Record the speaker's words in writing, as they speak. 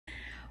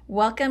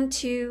Welcome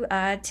to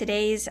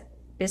today's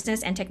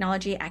Business and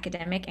Technology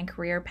Academic and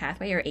Career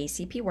Pathway, or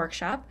ACP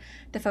workshop.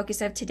 The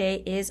focus of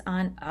today is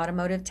on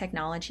automotive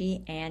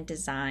technology and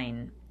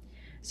design.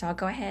 So I'll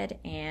go ahead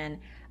and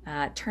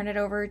turn it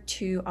over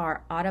to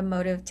our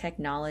automotive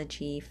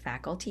technology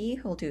faculty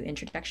who will do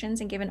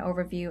introductions and give an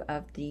overview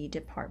of the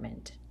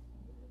department.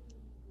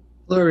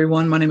 Hello,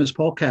 everyone. My name is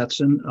Paul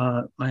Katzen.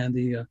 I am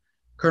the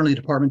currently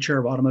department chair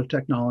of automotive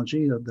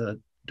technology. The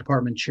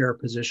department chair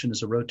position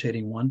is a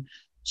rotating one.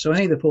 So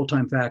any of the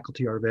full-time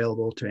faculty are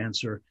available to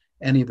answer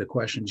any of the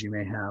questions you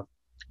may have.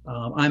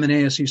 I'm an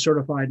ASE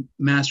certified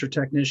master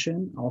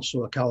technician,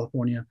 also a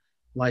California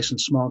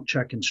licensed small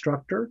check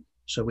instructor.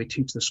 So we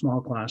teach the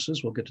small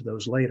classes. We'll get to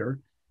those later.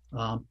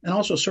 And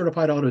also a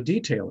certified auto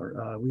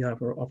detailer. We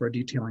offer a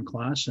detailing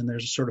class, and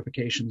there's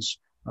certifications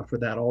for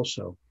that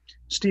also.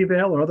 Steve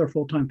Vale, our other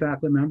full-time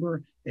faculty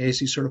member,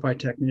 ASE certified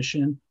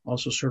technician,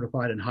 also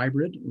certified in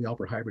hybrid. We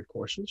offer hybrid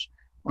courses.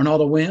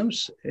 Arnaldo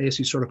Williams,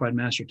 ASE certified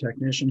master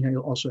technician. He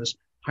also has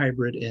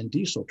hybrid and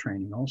diesel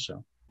training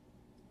also.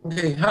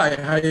 Okay, hi,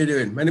 how are you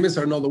doing? My name is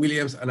Arnaldo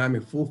Williams, and I'm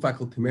a full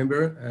faculty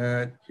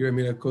member here at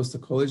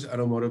MiraCosta College,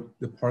 Automotive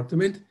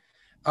Department.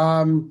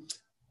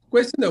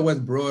 Question that was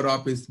brought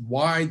up is,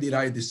 why did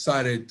I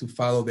decide to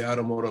follow the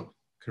automotive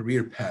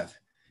career path?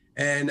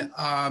 And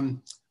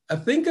I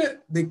think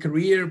the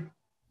career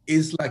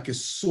is like a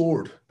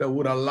sword that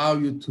would allow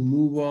you to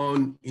move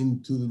on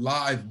into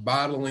life,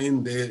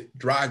 battling the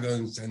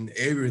dragons and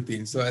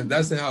everything. So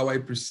that's how I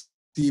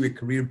perceive a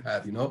career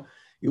path, you know?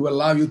 It will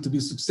allow you to be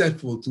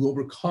successful, to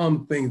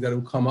overcome things that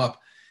will come up.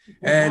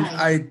 And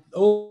I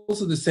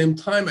also, at the same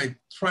time, I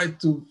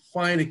tried to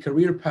find a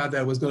career path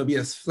that was going to be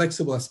as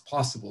flexible as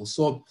possible.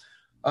 So,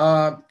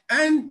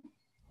 and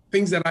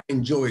things that I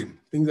enjoyed,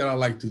 things that I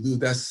like to do.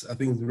 That's, I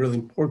think, is really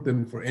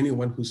important for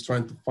anyone who's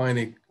trying to find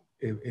a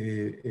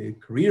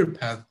career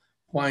path,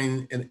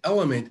 find an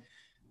element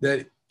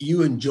that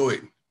you enjoy.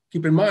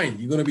 Keep in mind,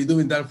 you're going to be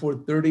doing that for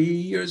 30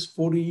 years,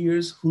 40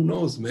 years, who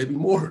knows, maybe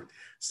more.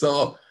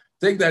 So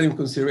take that in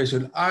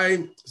consideration.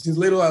 Since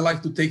little, I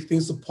like to take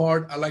things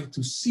apart. I like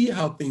to see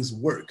how things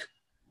work.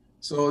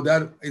 So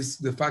that is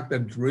the fact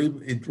that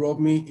it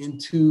drove me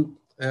into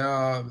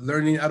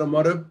learning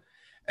automotive.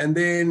 And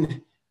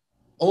then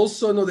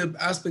also another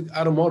aspect of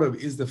automotive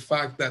is the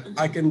fact that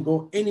I can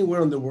go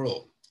anywhere in the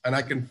world and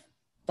I can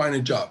find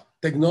a job.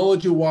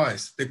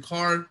 Technology-wise, the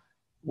car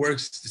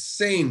works the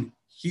same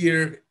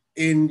here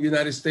in the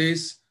United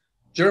States,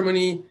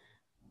 Germany,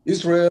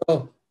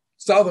 Israel,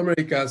 South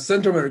America,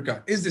 Central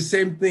America. It's the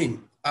same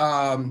thing.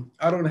 I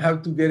don't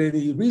have to get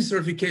any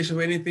recertification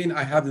or anything.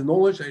 I have the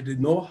knowledge, I the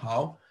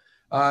know-how.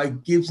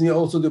 It gives me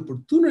also the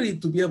opportunity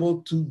to be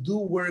able to do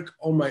work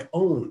on my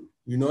own.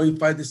 You know,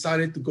 if I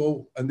decided to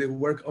go and then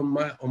work on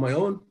my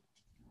own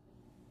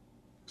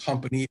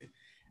company,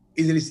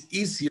 it is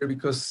easier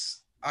because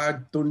I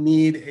don't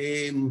need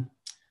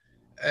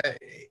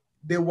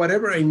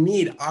whatever I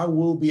need, I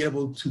will be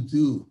able to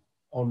do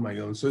on my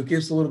own. So it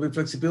gives a little bit of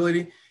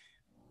flexibility.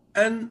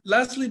 And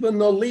lastly, but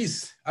not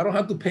least, I don't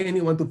have to pay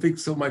anyone to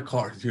fix all my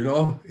cars, you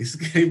know? It's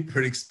getting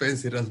pretty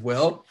expensive as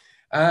well.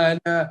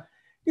 And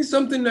it's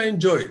something I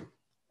enjoy.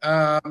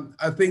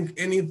 I think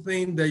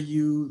anything that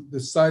you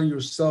decide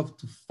yourself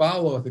to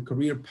follow as a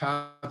career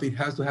path, it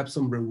has to have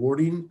some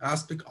rewarding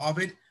aspect of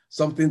it.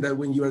 Something that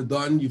when you are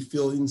done, you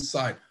feel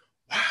inside,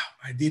 wow,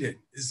 I did it.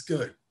 It's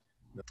good.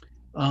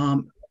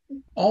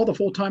 All the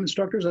full-time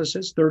instructors, as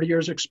I said, 30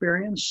 years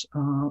experience,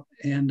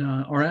 and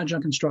our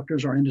adjunct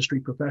instructors are industry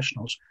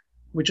professionals,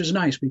 which is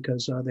nice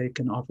because they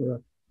can offer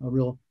a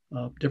real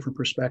different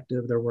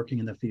perspective. They're working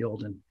in the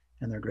field, and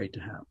they're great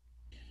to have.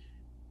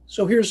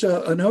 So here's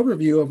an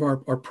overview of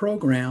our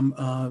program,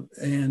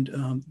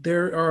 and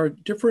there are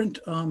different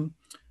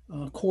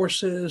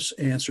courses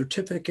and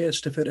certificates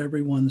to fit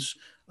everyone's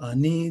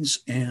needs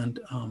and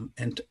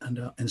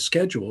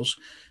schedules.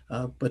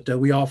 But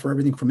we offer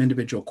everything from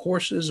individual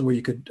courses where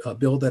you could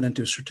build that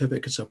into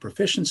certificates of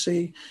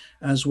proficiency,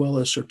 as well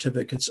as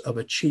certificates of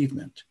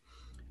achievement.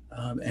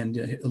 And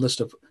a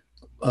list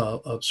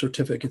of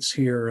certificates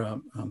here.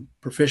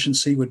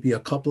 Proficiency would be a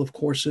couple of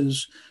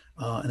courses.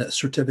 And a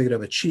certificate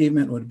of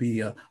achievement would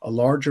be a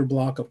larger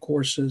block of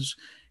courses.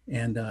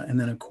 And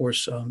then, of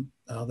course,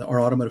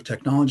 our automotive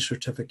technology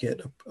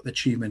certificate of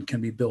achievement can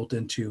be built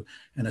into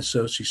an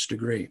associate's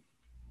degree.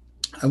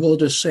 I will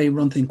just say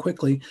one thing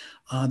quickly.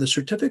 The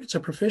certificates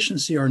of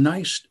proficiency are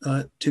nice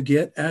to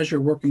get as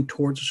you're working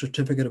towards a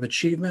certificate of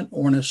achievement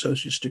or an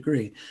associate's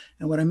degree.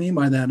 And what I mean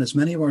by that is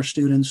many of our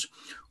students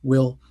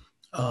will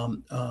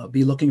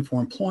be looking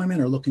for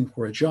employment or looking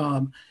for a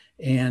job.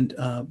 And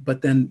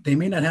but then they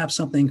may not have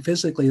something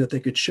physically that they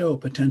could show a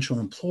potential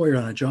employer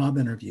on a job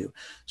interview.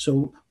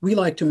 So we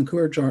like to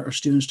encourage our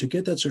students to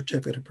get that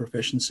certificate of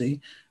proficiency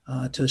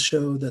to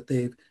show that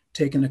they've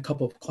taken a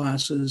couple of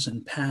classes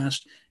and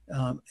passed,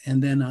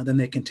 and then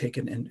they can take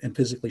it and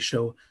physically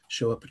show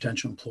a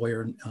potential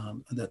employer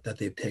that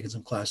they've taken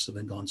some classes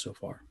and gone so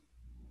far.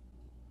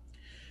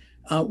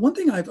 One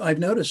thing I've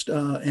noticed,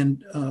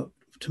 and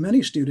to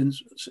many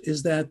students,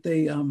 is that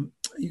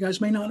you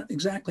guys may not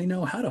exactly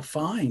know how to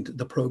find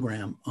the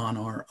program on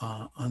our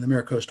on the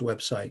MiraCosta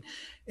website,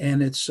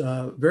 and it's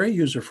very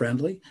user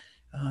friendly.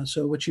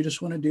 So what you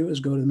just want to do is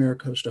go to the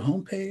MiraCosta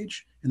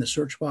homepage. In the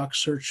search box,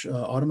 search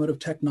Automotive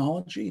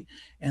Technology,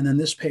 and then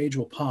this page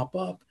will pop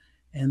up.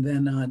 And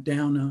then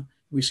down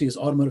we see is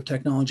Automotive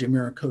Technology at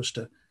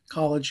MiraCosta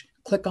College.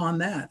 Click on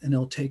that, and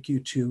it'll take you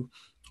to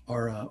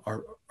our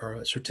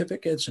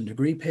certificates and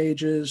degree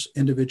pages,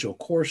 individual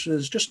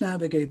courses. Just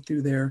navigate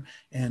through there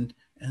and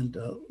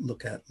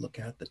look at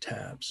the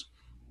tabs.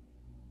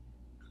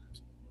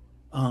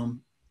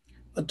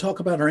 I'll talk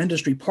about our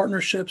industry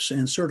partnerships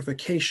and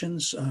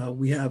certifications.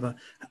 We have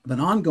an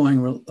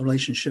ongoing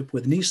relationship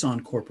with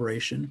Nissan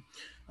Corporation.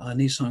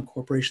 Nissan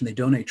Corporation, they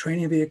donate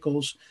training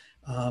vehicles.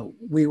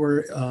 We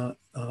were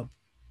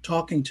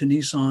talking to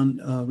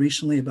Nissan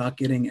recently about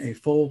getting a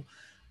full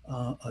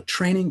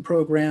training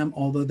program,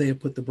 although they have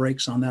put the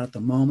brakes on that at the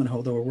moment,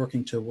 although we're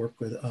working to work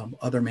with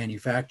other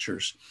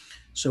manufacturers.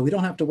 So we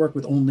don't have to work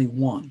with only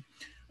one.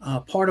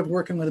 Part of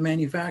working with the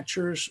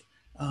manufacturers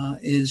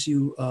is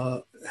you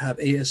have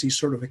ASE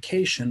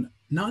certification,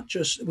 not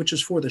just, which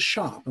is for the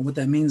shop. And what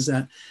that means is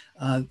that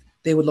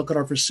they would look at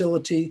our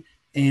facility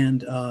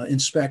and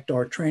inspect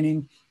our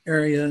training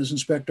areas,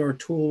 inspect our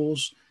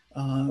tools.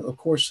 Of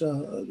course,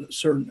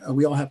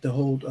 we all have to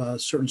hold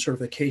certain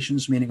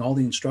certifications, meaning all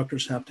the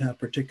instructors have to have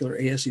particular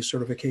ASE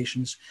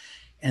certifications.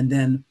 And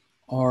then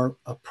our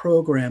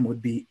program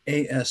would be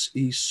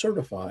ASE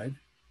certified,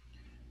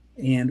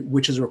 and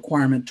which is a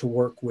requirement to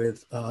work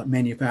with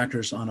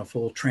manufacturers on a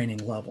full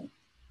training level.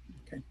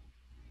 Okay,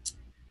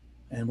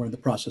 and we're in the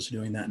process of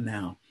doing that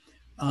now.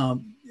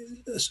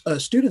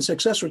 Student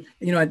success,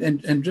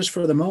 and just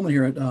for the moment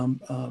here,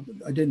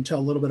 I didn't tell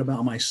a little bit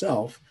about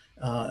myself,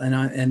 and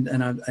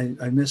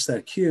I missed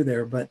that cue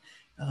there, but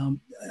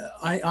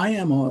I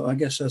am, I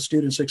guess, a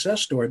student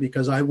success story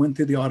because I went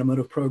through the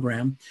automotive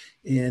program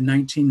in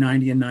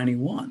 1990 and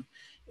 91,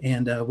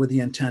 and with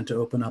the intent to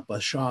open up a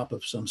shop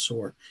of some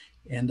sort.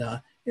 And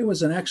it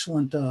was an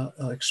excellent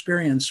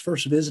experience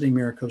first visiting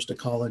MiraCosta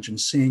College and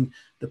seeing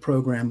the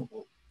program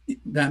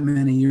that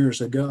many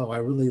years ago. I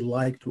really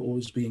liked what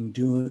was being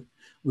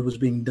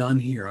done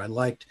here. I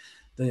liked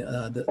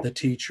the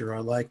teacher. I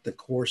liked the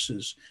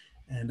courses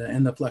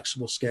and the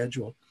flexible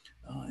schedule.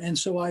 And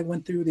so I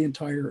went through the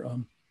entire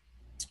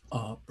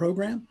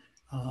program.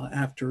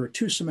 After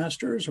 2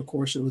 semesters, of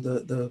course, it was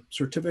the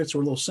certificates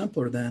were a little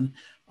simpler then.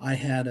 I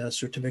had a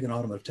certificate in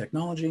automotive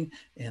technology,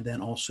 and then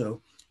also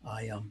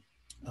I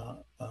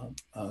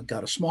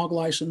got a smog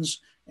license,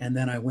 and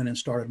then I went and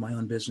started my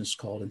own business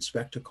called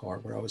Inspect-A-Car,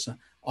 where I was an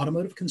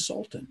automotive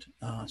consultant.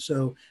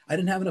 So I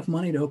didn't have enough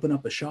money to open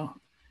up a shop.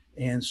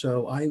 And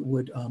so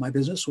my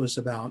business was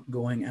about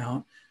going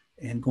out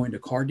and going to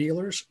car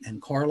dealers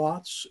and car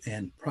lots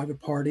and private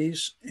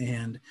parties,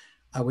 and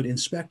I would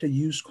inspect a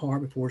used car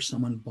before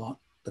someone bought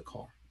the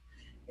car.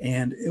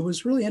 And it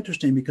was really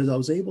interesting because I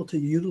was able to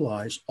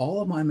utilize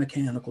all of my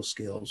mechanical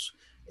skills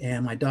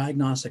and my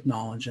diagnostic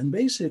knowledge and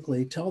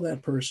basically tell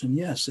that person,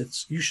 yes,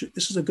 this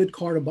is a good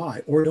car to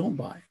buy or don't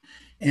buy.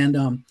 And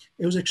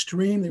it was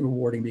extremely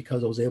rewarding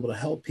because I was able to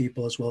help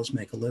people as well as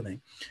make a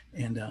living.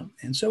 And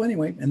so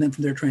anyway, and then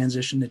from there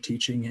transition to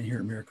teaching here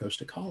at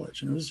MiraCosta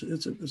College. And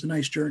it was a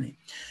nice journey.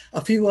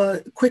 A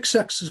few quick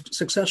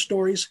success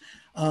stories.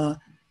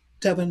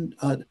 Tevin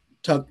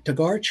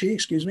Tagarchi,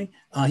 excuse me.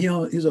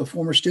 He's a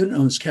former student,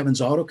 owns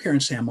Kevin's Auto Care in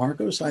San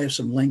Marcos. I have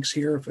some links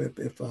here.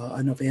 If I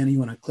don't know if Annie, you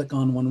want to click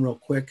on one real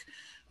quick,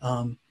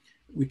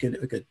 we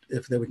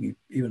can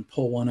even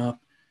pull one up.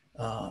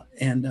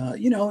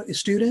 A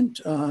student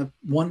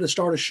wanted to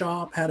start a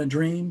shop, had a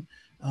dream,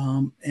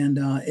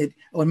 it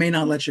may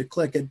not let you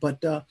click it,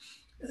 but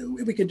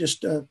we could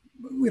just.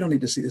 We don't need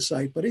to see the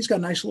site, but he's got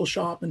a nice little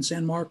shop in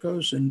San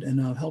Marcos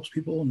and helps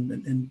people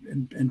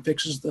and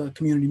fixes the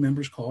community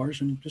members'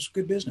 cars and just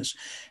good business.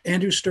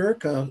 Andrew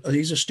Sturck,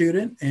 he's a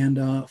student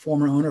and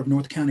former owner of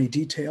North County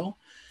Detail.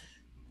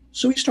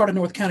 So he started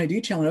North County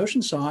Detail in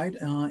Oceanside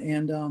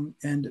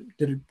and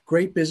did a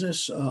great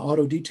business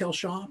auto detail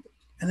shop.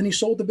 And then he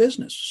sold the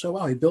business. So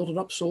wow, he built it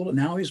up, sold it.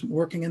 Now he's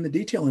working in the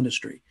detail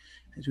industry.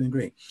 He's doing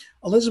great.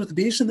 Elizabeth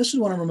Beeson, this is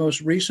one of our most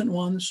recent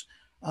ones.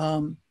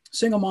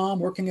 Single mom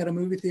working at a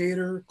movie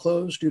theater,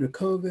 closed due to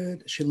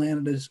COVID. She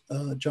landed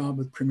a job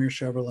with Premier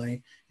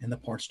Chevrolet in the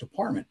parts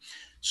department.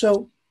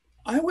 So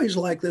I always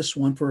like this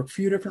one for a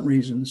few different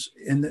reasons.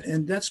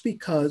 And that's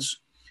because,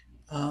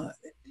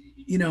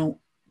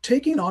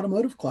 taking an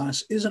automotive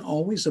class isn't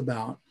always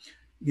about,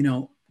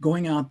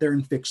 going out there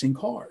and fixing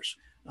cars.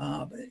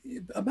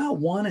 About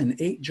 1 in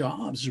 8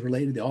 jobs is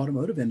related to the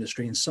automotive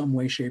industry in some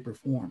way, shape, or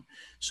form.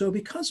 So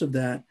because of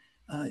that,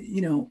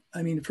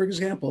 for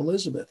example,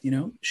 Elizabeth,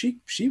 she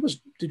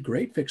did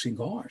great fixing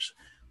cars,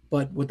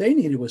 but what they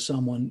needed was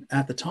someone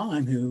at the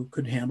time who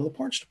could handle the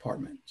parts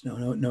department.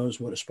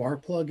 Knows what a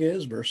spark plug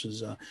is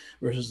versus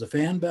the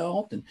fan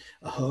belt and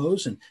a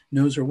hose, and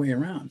knows her way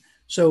around.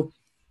 So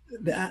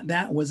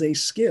that was a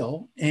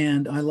skill.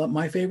 And I love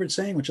my favorite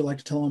saying, which I like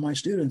to tell all my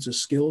students, is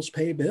skills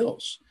pay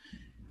bills.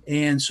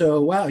 And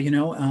so, wow,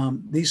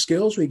 these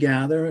skills we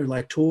gather are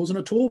like tools in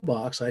a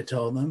toolbox, I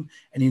tell them,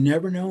 and you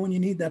never know when you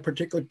need that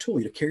particular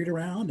tool. You carry it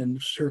around,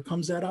 and sure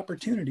comes that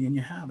opportunity, and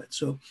you have it.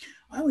 So,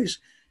 I always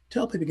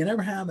tell people you can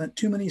never have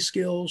too many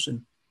skills,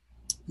 and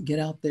get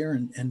out there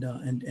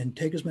and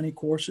take as many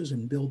courses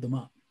and build them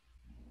up.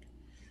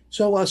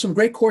 So, some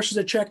great courses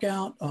to check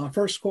out.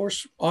 First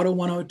course, Auto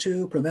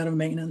 102, Preventive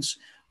Maintenance.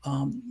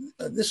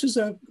 This is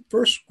a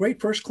great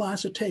first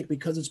class to take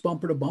because it's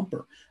bumper to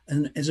bumper.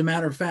 And as a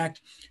matter of fact,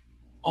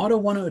 Auto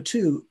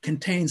 102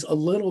 contains a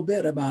little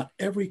bit about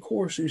every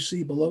course you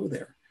see below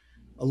there.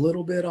 A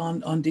little bit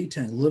on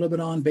detailing, a little bit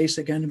on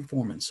basic engine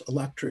performance,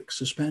 electric,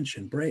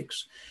 suspension,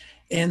 brakes.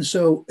 And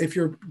so if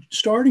you're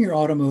starting your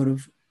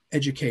automotive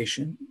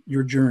education,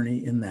 your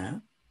journey in that,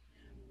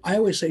 I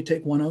always say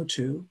take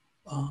 102.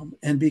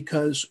 And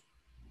because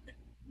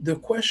the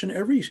question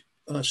every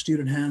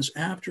student has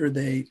after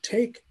they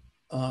take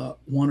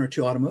one or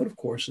two automotive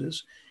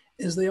courses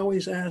is they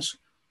always ask,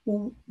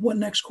 well, what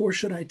next course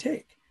should I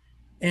take?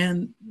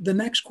 And the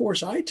next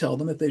course I tell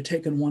them if they've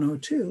taken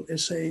 102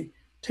 is say,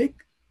 take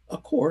a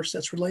course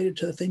that's related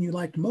to the thing you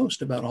liked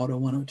most about Auto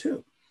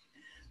 102.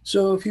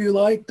 So if you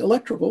liked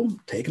electrical,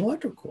 take an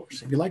electrical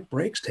course. If you like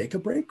brakes, take a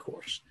brake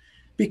course.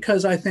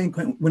 Because I think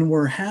when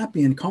we're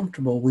happy and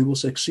comfortable, we will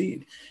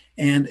succeed.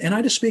 And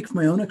I just speak from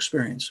my own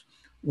experience.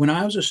 When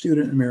I was a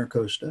student in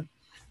MiraCosta,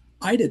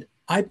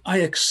 I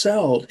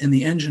excelled in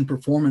the engine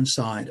performance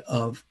side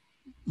of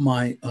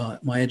my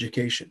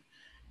education.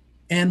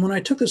 And when I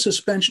took the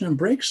suspension and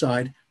brake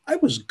side, I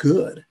was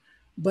good,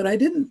 but I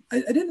didn't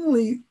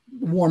really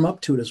warm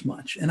up to it as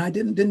much, and I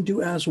didn't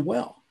do as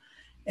well.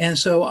 And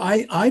so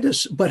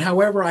but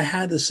however, I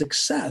had the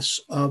success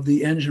of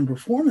the engine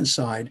performance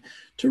side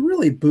to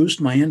really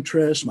boost my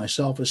interest, my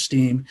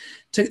self-esteem,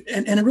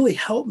 and it really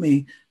helped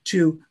me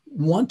to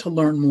want to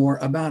learn more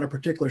about a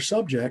particular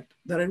subject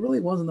that I really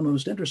wasn't the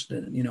most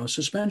interested in.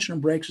 Suspension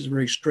and brakes is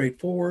very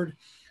straightforward,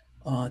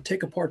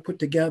 take apart, put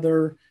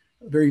together,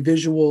 very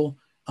visual.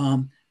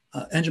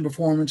 Engine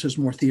performance is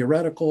more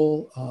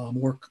theoretical, a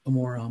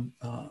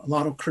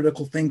lot of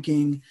critical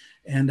thinking,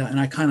 and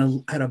I kind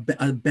of had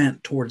a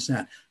bent towards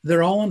that.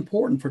 They're all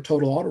important for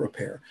total auto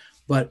repair,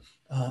 but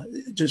I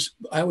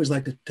always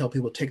like to tell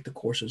people take the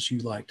courses you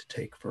like to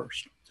take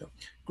first. So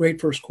great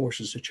first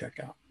courses to check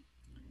out,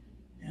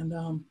 and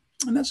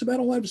that's about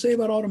all I have to say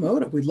about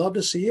automotive. We'd love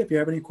to see you. If you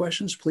have any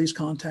questions, please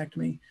contact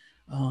me,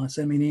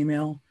 send me an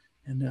email,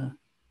 and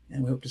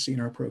we hope to see you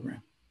in our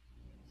program.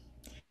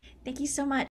 Thank you so much.